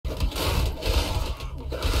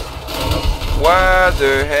What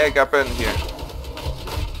the heck happened here?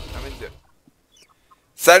 I'm in there.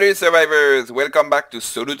 Salut survivors! Welcome back to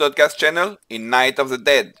SolutOdka's channel in Night of the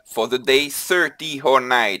Dead for the day 30 Horde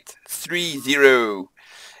Night 3-0.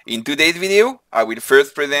 In today's video, I will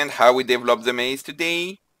first present how we develop the maze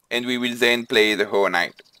today, and we will then play the Horde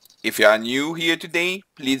Night. If you are new here today,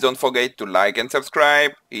 please don't forget to like and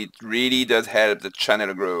subscribe. It really does help the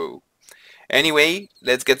channel grow. Anyway,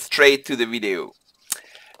 let's get straight to the video.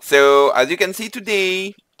 So, as you can see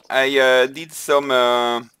today, I did some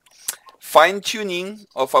fine-tuning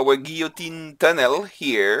of our Guillotine tunnel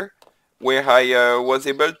here, where I was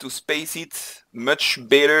able to space it much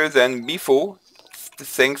better than before,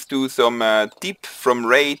 thanks to some tip from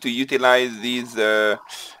Ray to utilize these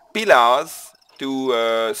pillars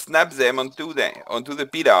to snap them onto the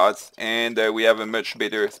pillars, and we have a much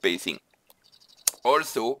better spacing.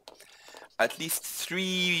 Also, at least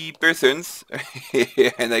 3 persons,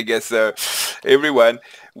 and I guess everyone,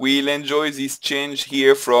 will enjoy this change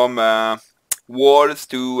here from walls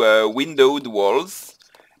to windowed walls.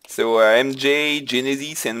 So MJ,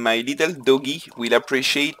 Genesis and my little doggy will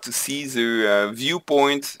appreciate to see the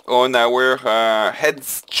viewpoint on our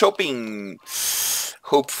heads chopping.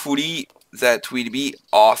 Hopefully that will be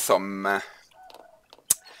awesome.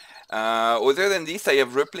 Other than this, I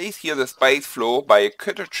have replaced here the spice floor by a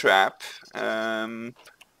cutter trap.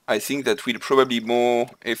 I think that will probably be more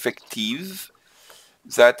effective.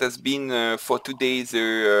 That has been for today's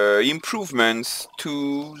improvements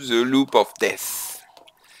to the loop of death.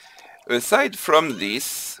 Aside from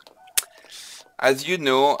this, as you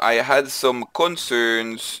know, I had some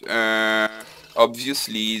concerns,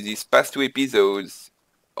 obviously, these past 2 episodes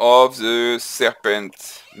of the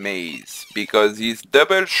serpent maze, because these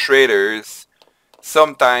double shredders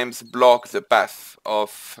sometimes block the path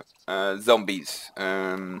of zombies.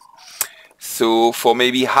 So for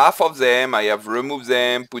maybe half of them, I have removed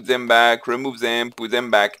them, put them back, remove them, put them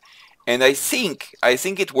back, and I think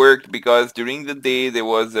it worked, because during the day there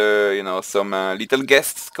was some little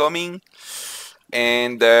guests coming,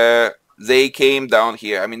 and they came down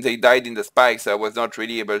here. I mean, they died in the spikes, so I was not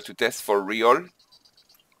really able to test for real.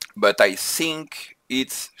 But I think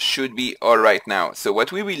it should be alright now. So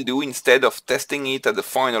what we will do, instead of testing it at the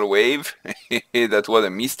final wave, that was a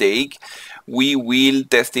mistake, we will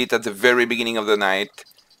test it at the very beginning of the night,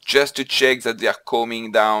 just to check that they are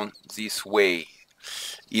coming down this way.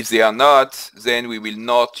 If they are not, then we will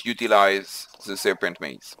not utilize the serpent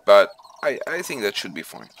maze. But I think that should be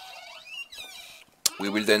fine. We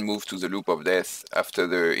will then move to the loop of death after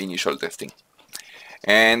the initial testing.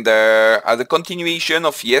 And as a continuation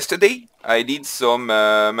of yesterday, I did some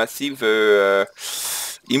massive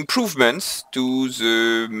improvements to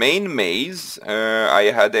the main maze. I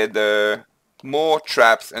added more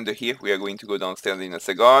traps under here. We are going to go downstairs in a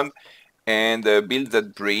second, and build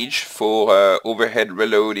that bridge for overhead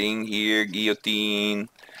reloading here, guillotine,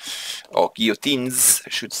 or guillotines I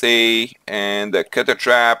should say, and a cutter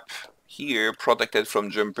trap here, protected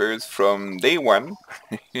from jumpers from day one.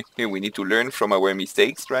 We need to learn from our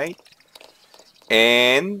mistakes, right?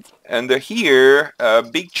 And under here, a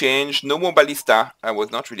big change, no more ballista. I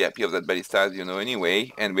was not really happy of that ballista, as you know,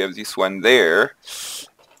 anyway. And we have this one there.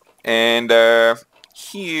 And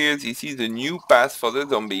here, this is the new path for the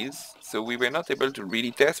zombies. So we were not able to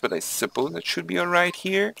really test, but I suppose that should be alright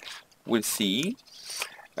here. We'll see.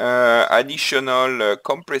 Additional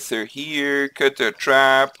compressor here, cutter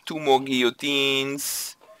trap, 2 more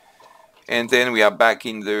guillotines, and then we are back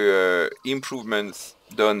in the improvements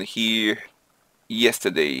done here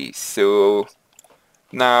yesterday. So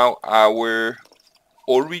now our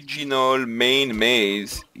original main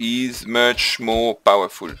maze is much more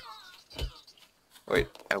powerful. Wait,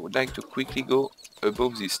 I would like to quickly go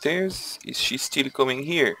above the stairs. Is she still coming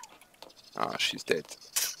here? Ah, she's dead.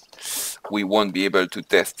 We won't be able to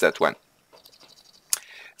test that one.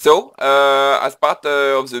 So, as part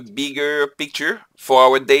of the bigger picture, for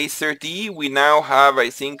our day 30, we now have, I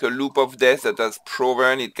think, a loop of death that has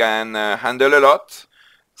proven it can handle a lot.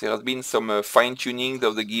 There has been some fine-tuning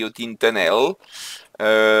of the guillotine tunnel.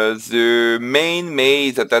 The main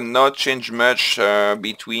maze that had not changed much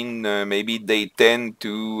between maybe day 10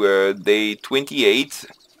 to day 28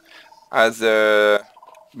 has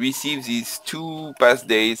received these 2 past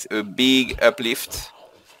days a big uplift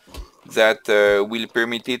that will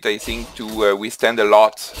permit it, I think, to withstand a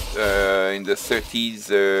lot in the 30s,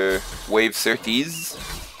 wave 30s.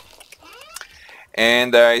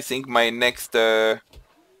 And I think my next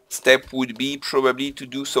step would be probably to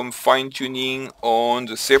do some fine-tuning on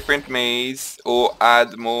the serpent maze, or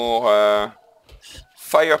add more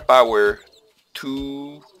firepower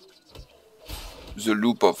to the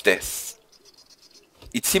loop of death.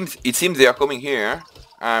 It seems they are coming here.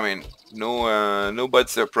 I mean, no bad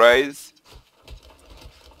surprise.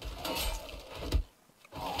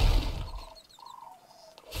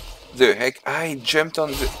 The heck! I jumped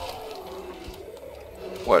on the...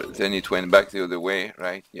 Well, then it went back the other way,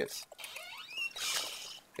 right? Yes.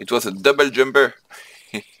 It was a double jumper.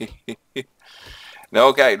 No,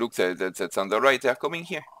 okay, look, that's on the right. They're coming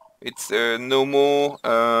here. It's no more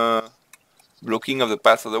blocking of the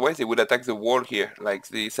path. Otherwise, they would attack the wall here, like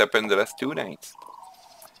this happened the last 2 nights.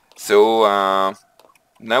 So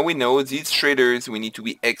now we know these shredders, we need to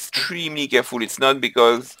be extremely careful. It's not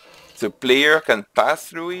because the player can pass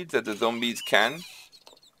through it that the zombies can.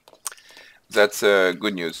 That's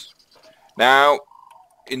good news. Now,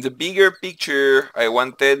 in the bigger picture, I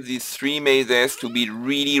wanted these 3 mazes to be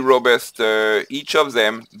really robust, each of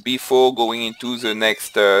them, before going into the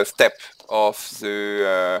next step of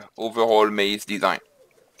the overall maze design.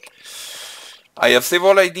 I have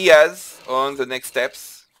several ideas on the next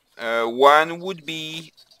steps. One would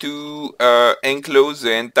be to enclose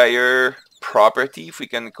the entire property, if we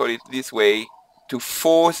can call it this way, to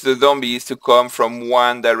force the zombies to come from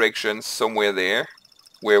one direction somewhere there,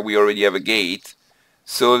 where we already have a gate,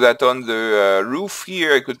 so that on the roof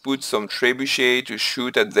here I could put some trebuchet to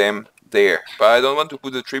shoot at them there. But I don't want to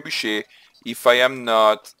put the trebuchet if I am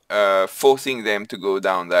not forcing them to go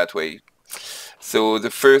down that way. So the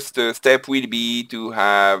first step will be to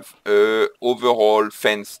have an overall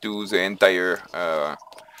fence to the entire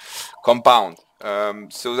compound.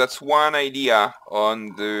 So that's one idea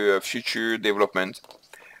on the future development.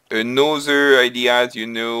 Another idea, as you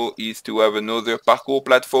know, is to have another parkour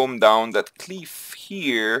platform down that cliff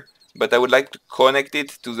here, but I would like to connect it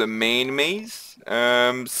to the main maze.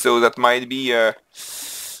 So that might be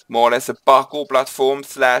more or less a parkour platform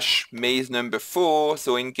slash maze number 4.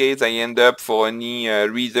 So in case I end up for any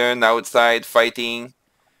reason outside fighting,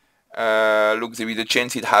 look, there is a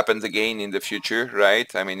chance it happens again in the future,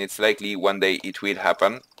 right? I mean, it's likely one day it will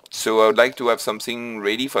happen. So I would like to have something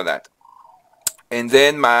ready for that. And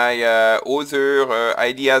then my other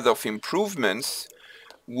ideas of improvements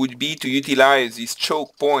would be to utilize this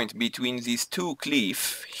choke point between these 2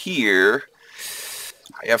 cliffs here.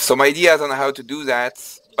 I have some ideas on how to do that,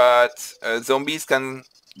 but zombies can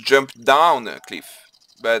jump down a cliff,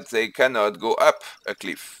 but they cannot go up a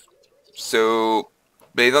cliff. So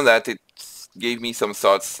based on that, it gave me some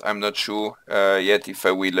thoughts. I'm not sure yet if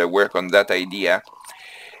I will work on that idea.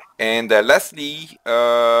 And lastly,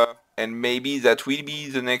 and maybe that will be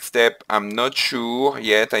the next step, I'm not sure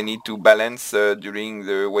yet. I need to balance during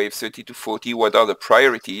the wave 30 to 40 what are the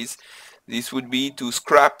priorities. This would be to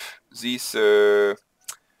scrap this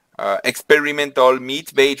experimental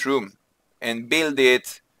meat bait room and build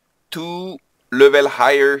it 2 levels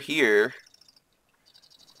higher here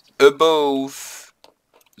above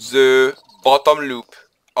the bottom loop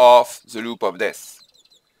of the loop of death,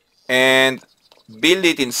 and build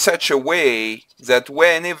it in such a way that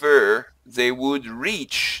whenever they would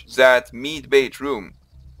reach that meat bait room,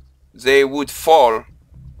 they would fall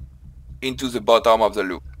into the bottom of the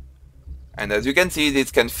loop. And as you can see, this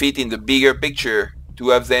can fit in the bigger picture to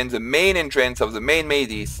have then the main entrance of the main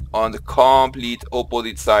mazes on the complete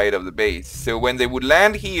opposite side of the base. So when they would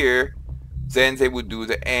land here, then they would do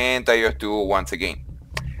the entire tour once again.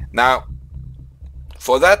 Now,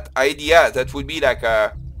 for that idea, that would be like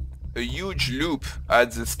a huge loop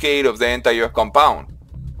at the scale of the entire compound.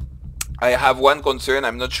 I have one concern.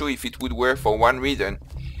 I'm not sure if it would work for one reason.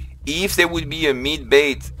 If there would be a meat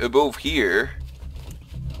bait above here,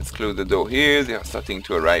 let's close the door here, they are starting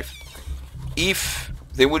to arrive. If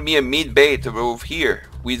there would be a meat bait above here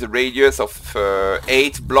with a radius of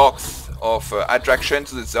 8 blocks of attraction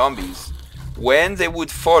to the zombies, when they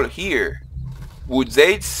would fall here, would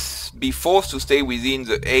they be forced to stay within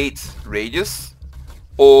the 8 radius?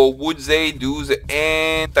 Or would they do the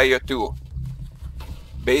entire tour?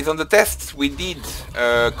 Based on the tests we did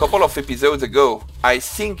a couple of episodes ago, I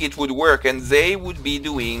think it would work and they would be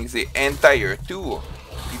doing the entire tour.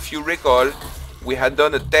 If you recall, we had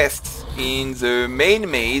done a test in the main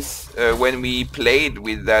maze when we played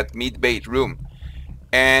with that meat bait room.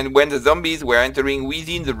 And when the zombies were entering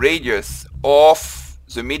within the radius of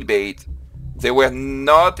the meat bait, they were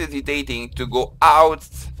not hesitating to go out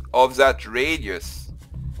of that radius.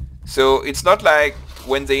 So it's not like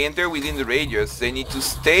when they enter within the radius, they need to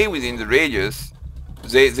stay within the radius.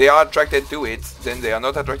 They are attracted to it, then they are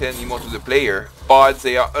not attracted anymore to the player, but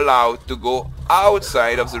they are allowed to go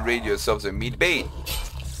outside of the radius of the meat bait.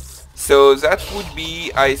 So that would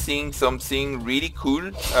be, I think, something really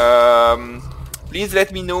cool. Please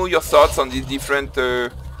let me know your thoughts on these different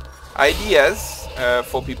ideas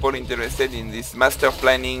for people interested in this master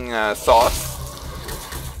planning sauce,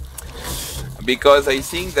 because I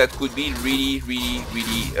think that could be really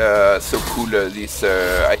so cool, this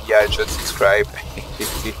idea I just described.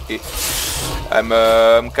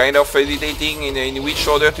 I'm kind of hesitating in which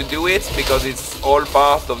order to do it, because it's all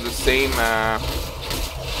part of the same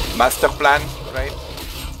master plan, right?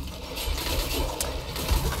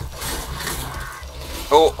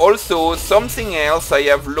 Oh, also something else, I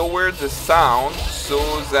have lowered the sound so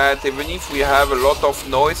that even if we have a lot of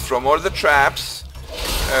noise from all the traps,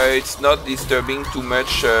 it's not disturbing too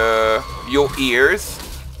much your ears.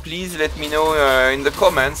 Please let me know in the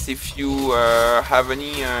comments if you have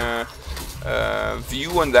any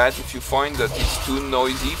view on that. If you find that it's too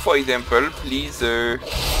noisy, for example, please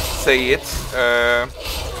say it.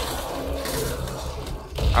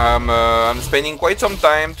 I'm spending quite some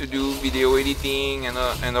time to do video editing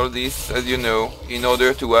and all this, as you know, in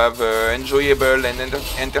order to have enjoyable and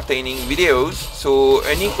entertaining videos. So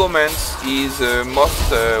any comments is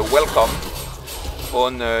most welcome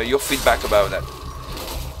on your feedback about that.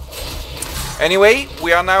 Anyway,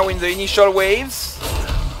 we are now in the initial waves,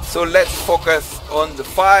 so let's focus on the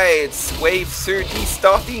fights. Wave 30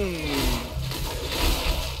 starting.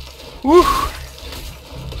 Woo!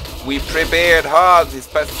 We prepared hard these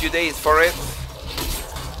past few days for it.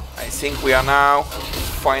 I think we are now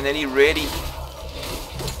finally ready.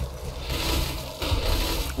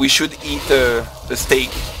 We should eat a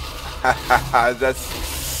steak.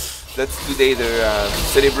 That's today the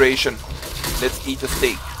celebration. Let's eat a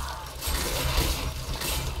steak.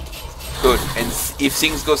 Good. And if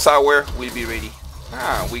things go sour, we'll be ready.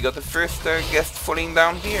 Ah, we got the first guest falling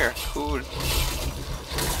down here. Cool.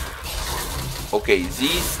 Okay,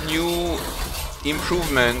 these new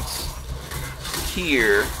improvements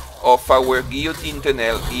here of our guillotine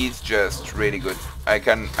tunnel is just really good. I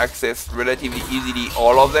can access relatively easily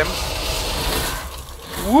all of them.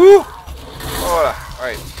 Woo! Oh,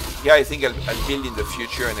 alright. Yeah, I think I'll build in the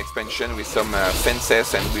future an expansion with some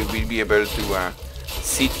fences, and we will be able to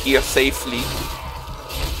sit here safely.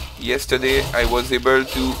 Yesterday I was able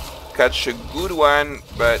to catch a good one,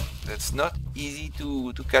 but that's not easy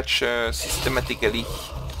to catch systematically.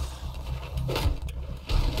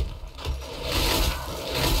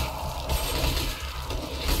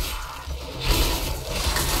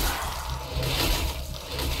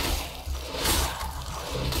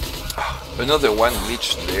 Another one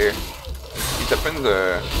glitched there. It happens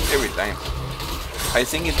every time. I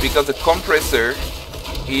think it's because the compressor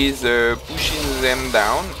is pushing them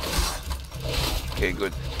down. Okay,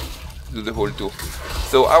 good. Do the whole tour.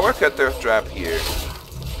 So our cutter trap here.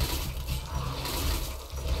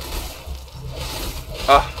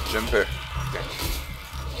 Ah, jumper. Okay.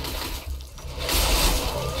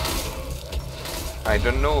 I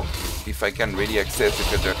don't know if I can really access the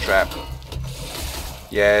cutter trap.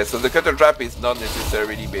 Yeah, so the cutter trap is not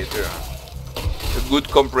necessarily better. A good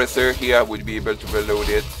compressor here, I would be able to reload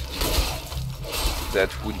it.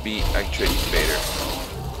 That would be actually better.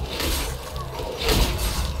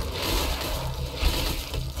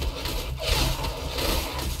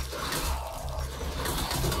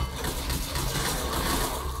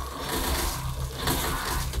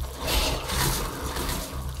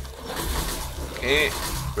 Okay,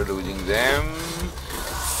 reloading them.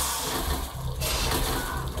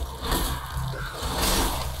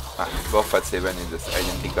 Ah, both at 7 is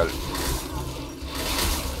identical.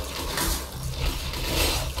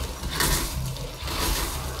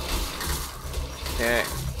 Yeah,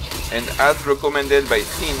 and as recommended by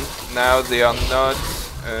Sin, now they are not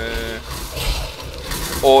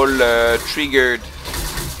all triggered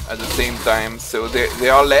at the same time, so they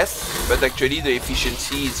are less, but actually the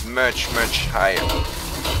efficiency is much higher.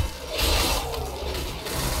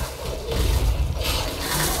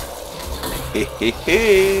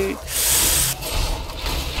 Hehehe.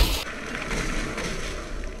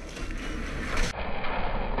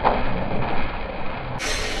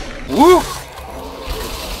 Woo!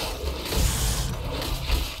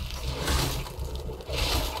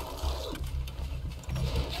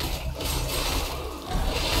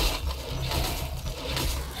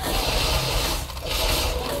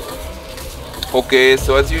 Okay,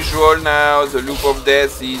 so as usual now, the loop of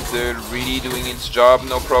death is really doing its job,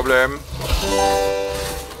 no problem.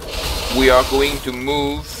 We are going to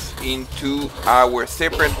move into our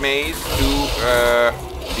separate maze to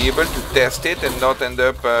be able to test it and not end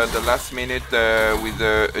up the last minute with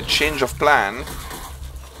a change of plan.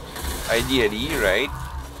 Ideally, right?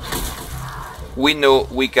 We know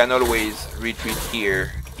we can always retreat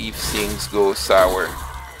here if things go sour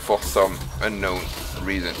for some unknown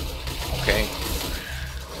reason. Okay.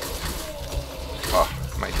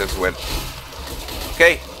 Might as well.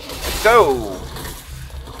 Okay, let's go!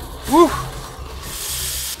 Woo!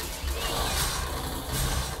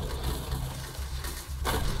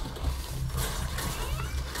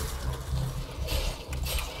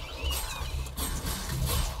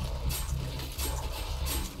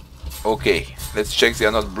 Okay, let's check they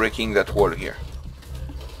are not breaking that wall here.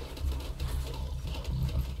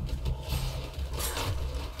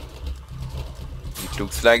 It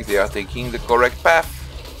looks like they are taking the correct path.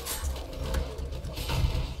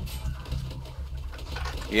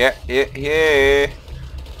 Yeah.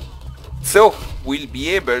 So, we'll be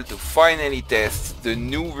able to finally test the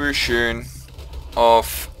new version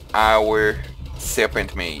of our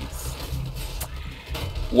serpent maze.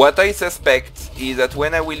 What I suspect is that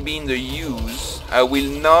when I will be in the use, I will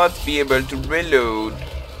not be able to reload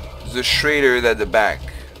the shredder at the back.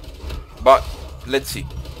 But let's see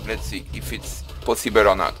if it's possible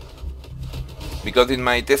or not. Because in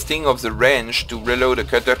my testing of the range to reload a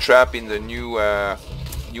cutter trap in the new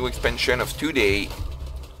expansion of today,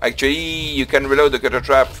 actually you can reload the cutter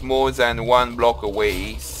trap more than one block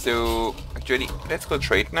away. So actually let's go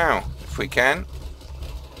try it now if we can.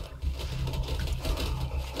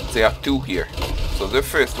 There are two here. So the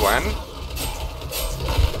first one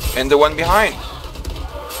and the one behind.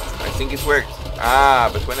 I think it worked. Ah,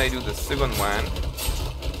 but when I do the second one,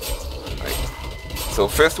 right. So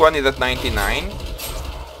first one is at 99.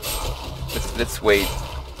 Let's wait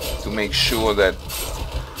to make sure that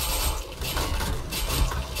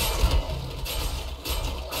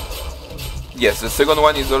yes, the second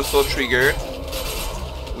one is also triggered.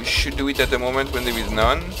 We should do it at the moment when there is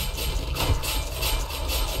none.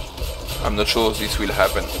 I'm not sure this will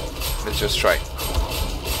happen. Let's just try.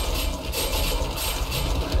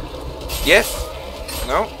 Yes?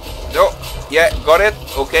 No? No? Yeah, got it?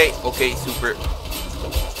 Okay, super.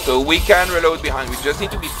 So we can reload behind. We just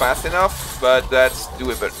need to be fast enough, but that's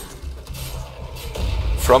doable.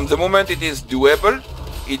 From the moment it is doable,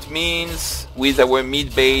 it means with our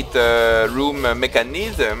mid-bait room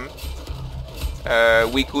mechanism,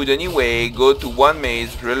 we could anyway go to one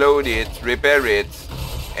maze, reload it, repair it,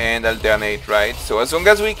 and alternate, right? So as long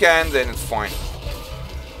as we can, then it's fine.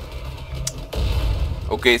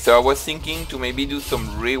 Okay, so I was thinking to maybe do some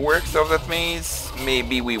reworks of that maze.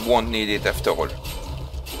 Maybe we won't need it after all.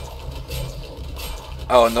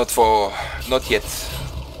 Oh, not yet.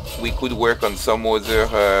 We could work on some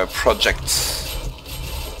other projects.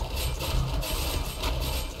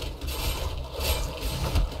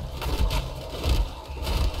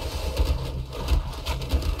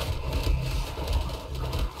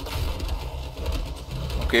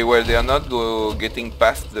 Okay, well, they are not getting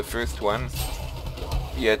past the first one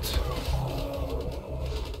yet.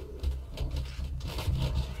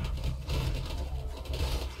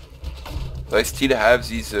 I still have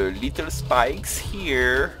these little spikes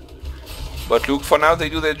here, but look, for now they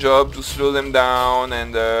do their job to slow them down,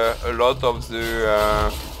 and a lot of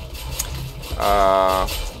the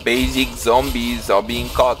basic zombies are being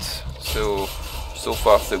caught. So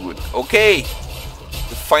far so good. Okay,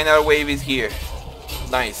 the final wave is here.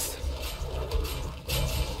 Nice.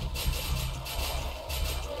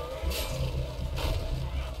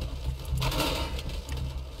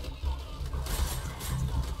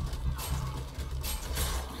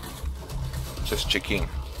 Just checking.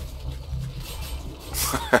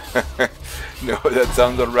 No, that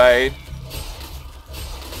sounds alright.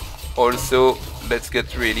 Also, let's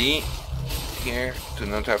get ready here to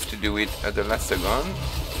not have to do it at the last second.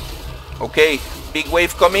 Okay, big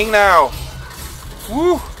wave coming now.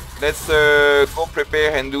 Woo! Let's go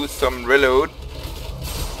prepare and do some reload.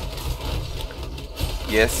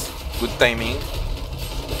 Yes, good timing.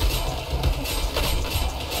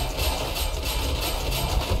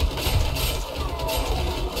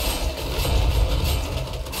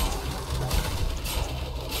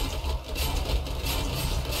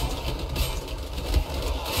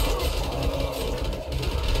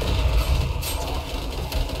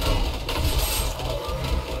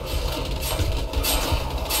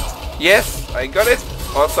 Yes, I got it.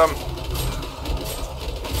 Awesome.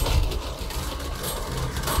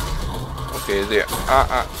 Okay, there.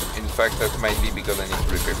 In fact, that might be because I need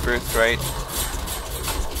to repair first, right?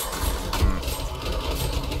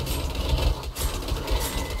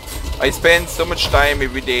 I spend so much time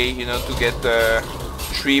every day, you know, to get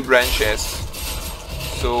tree branches.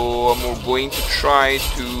 So I'm going to try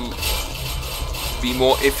to be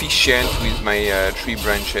more efficient with my tree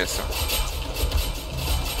branches.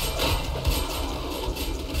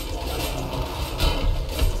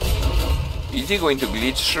 Is he going to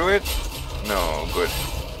glitch through it? No, good.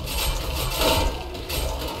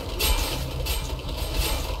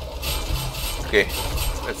 Okay,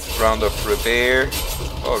 let's round off repair.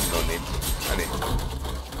 Oh, no need. Allez.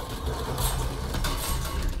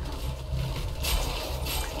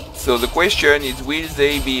 So the question is, will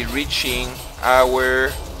they be reaching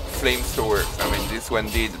our flamethrower? I mean, this one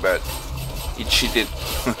did, but it cheated.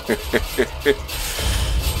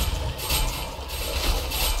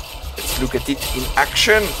 Let's look at it in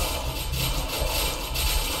action.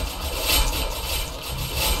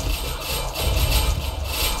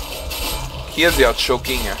 Here they are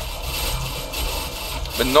choking.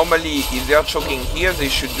 But normally, if they are choking here, they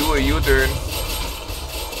should do a U-turn.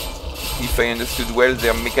 If I understood well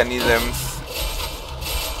their mechanisms.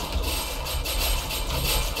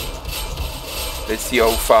 Let's see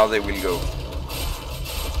how far they will go.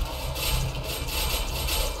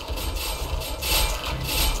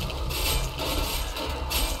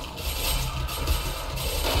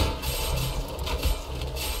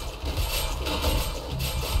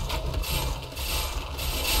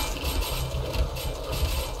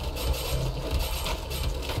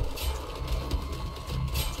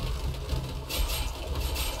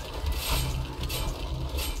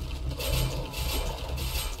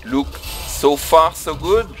 Look, so far so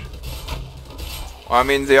good. I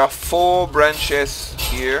mean, there are 4 branches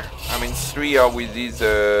here. I mean, 3 are with these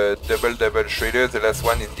double shredders. The last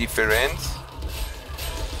one is different.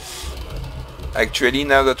 Actually,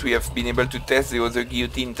 now that we have been able to test the other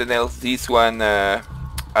guillotine tunnels, this one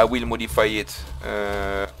I will modify it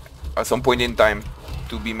at some point in time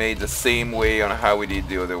to be made the same way on how we did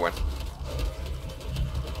the other one.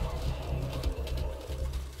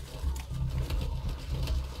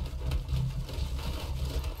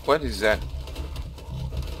 What is that?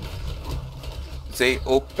 They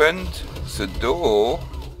opened the door.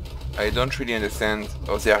 I don't really understand.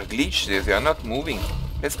 Oh, they are glitched. They are not moving.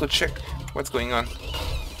 Let's go check what's going on.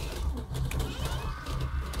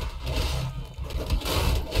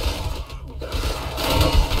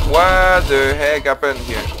 What the heck happened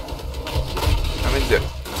here? I mean,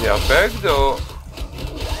 they are bugged or...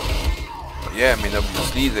 Yeah, I mean,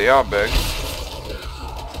 obviously they are bugged.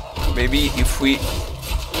 Maybe if we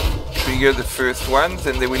trigger the first ones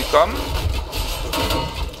and they will come.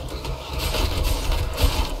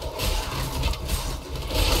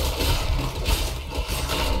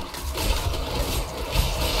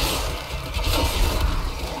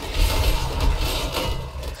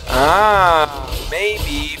 Ah,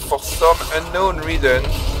 maybe for some unknown reason.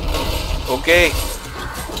 Okay.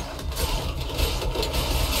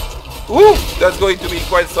 Ooh, that's going to be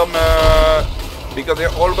quite some because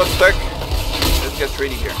they're all got stuck. Let's get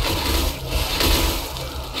ready here.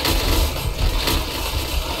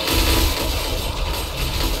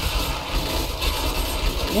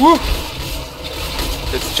 Woo!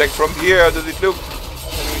 Let's check from here. How does it look?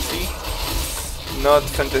 Can we see? Not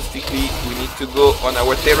fantastically. We need to go on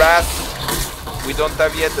our terrace. We don't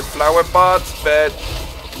have yet the flower pot, but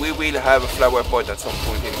we will have a flower pot at some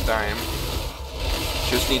point in time.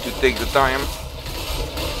 Just need to take the time.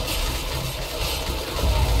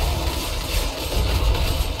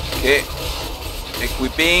 Okay.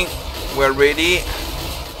 Equipping. We're ready.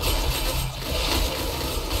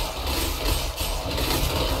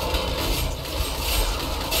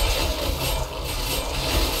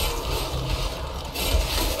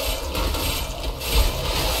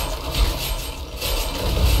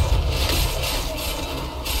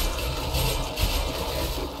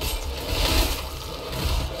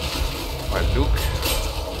 Look,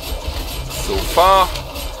 so far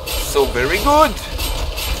so very good.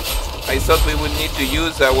 I thought we would need to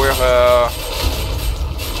use our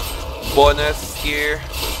bonus here.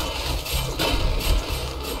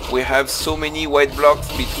 We have so many white blocks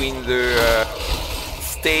between the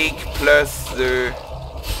steak plus the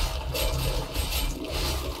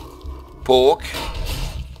pork.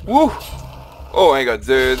 Woo! Oh my god,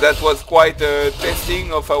 that was quite a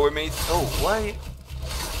testing of our maze. Oh, why?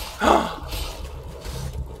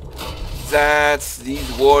 That's these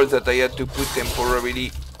walls that I had to put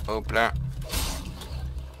temporarily. Hopla.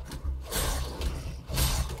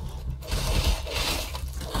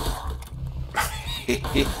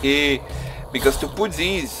 Because to put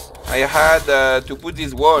these, I had to put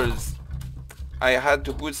these walls, I had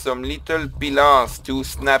to put some little pillars to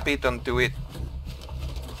snap it onto it.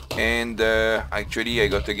 And actually I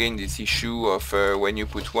got again this issue of when you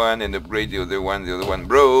put one and upgrade the other one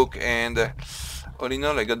broke, and all in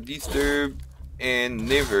all I got disturbed and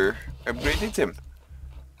never upgraded them.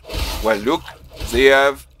 Well, look, they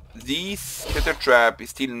have this cutter trap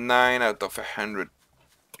is still 9 out of 100.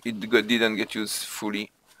 It didn't get used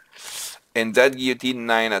fully. And that guillotine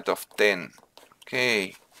 9 out of 10.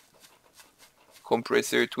 Okay.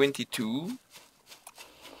 Compressor 22.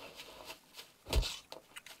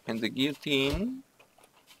 And the guillotine,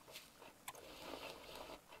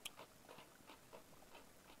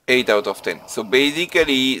 8 out of 10. So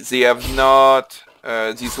basically they have not,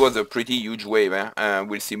 this was a pretty huge wave,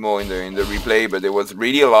 we'll see more in the replay, but there was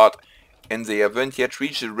really a lot, and they haven't yet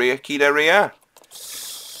reached the rare kill area.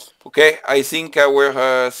 Okay, I think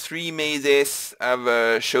our 3 mazes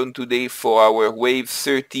have shown today for our wave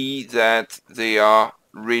 30 that they are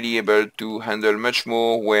really able to handle much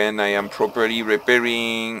more when I am properly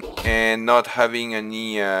repairing and not having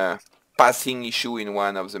any passing issue in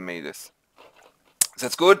one of the mazes.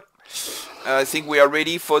 That's good. I think we are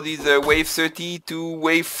ready for this wave 30 to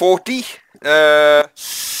wave 40.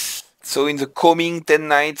 So in the coming 10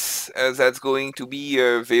 nights, that's going to be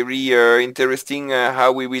very interesting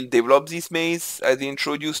how we will develop this maze, as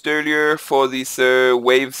introduced earlier for this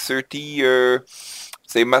wave 30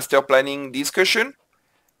 say master planning discussion.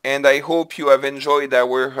 And I hope you have enjoyed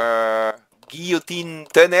our guillotine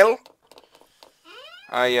tunnel.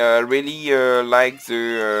 I really like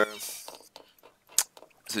the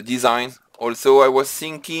design. Also, I was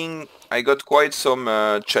thinking I got quite some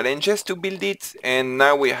challenges to build it, and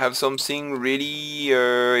now we have something really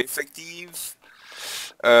effective,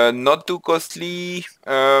 not too costly.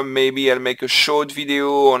 Maybe I'll make a short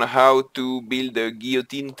video on how to build a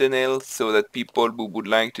guillotine tunnel so that people who would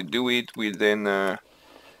like to do it will then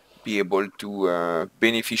be able to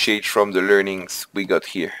beneficiate from the learnings we got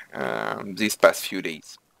here these past few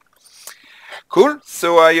days. Cool,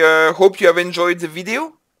 so I hope you have enjoyed the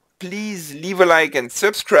video. Please leave a like and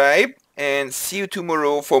subscribe, and see you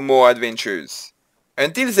tomorrow for more adventures.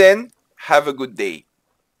 Until then, have a good day.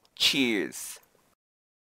 Cheers.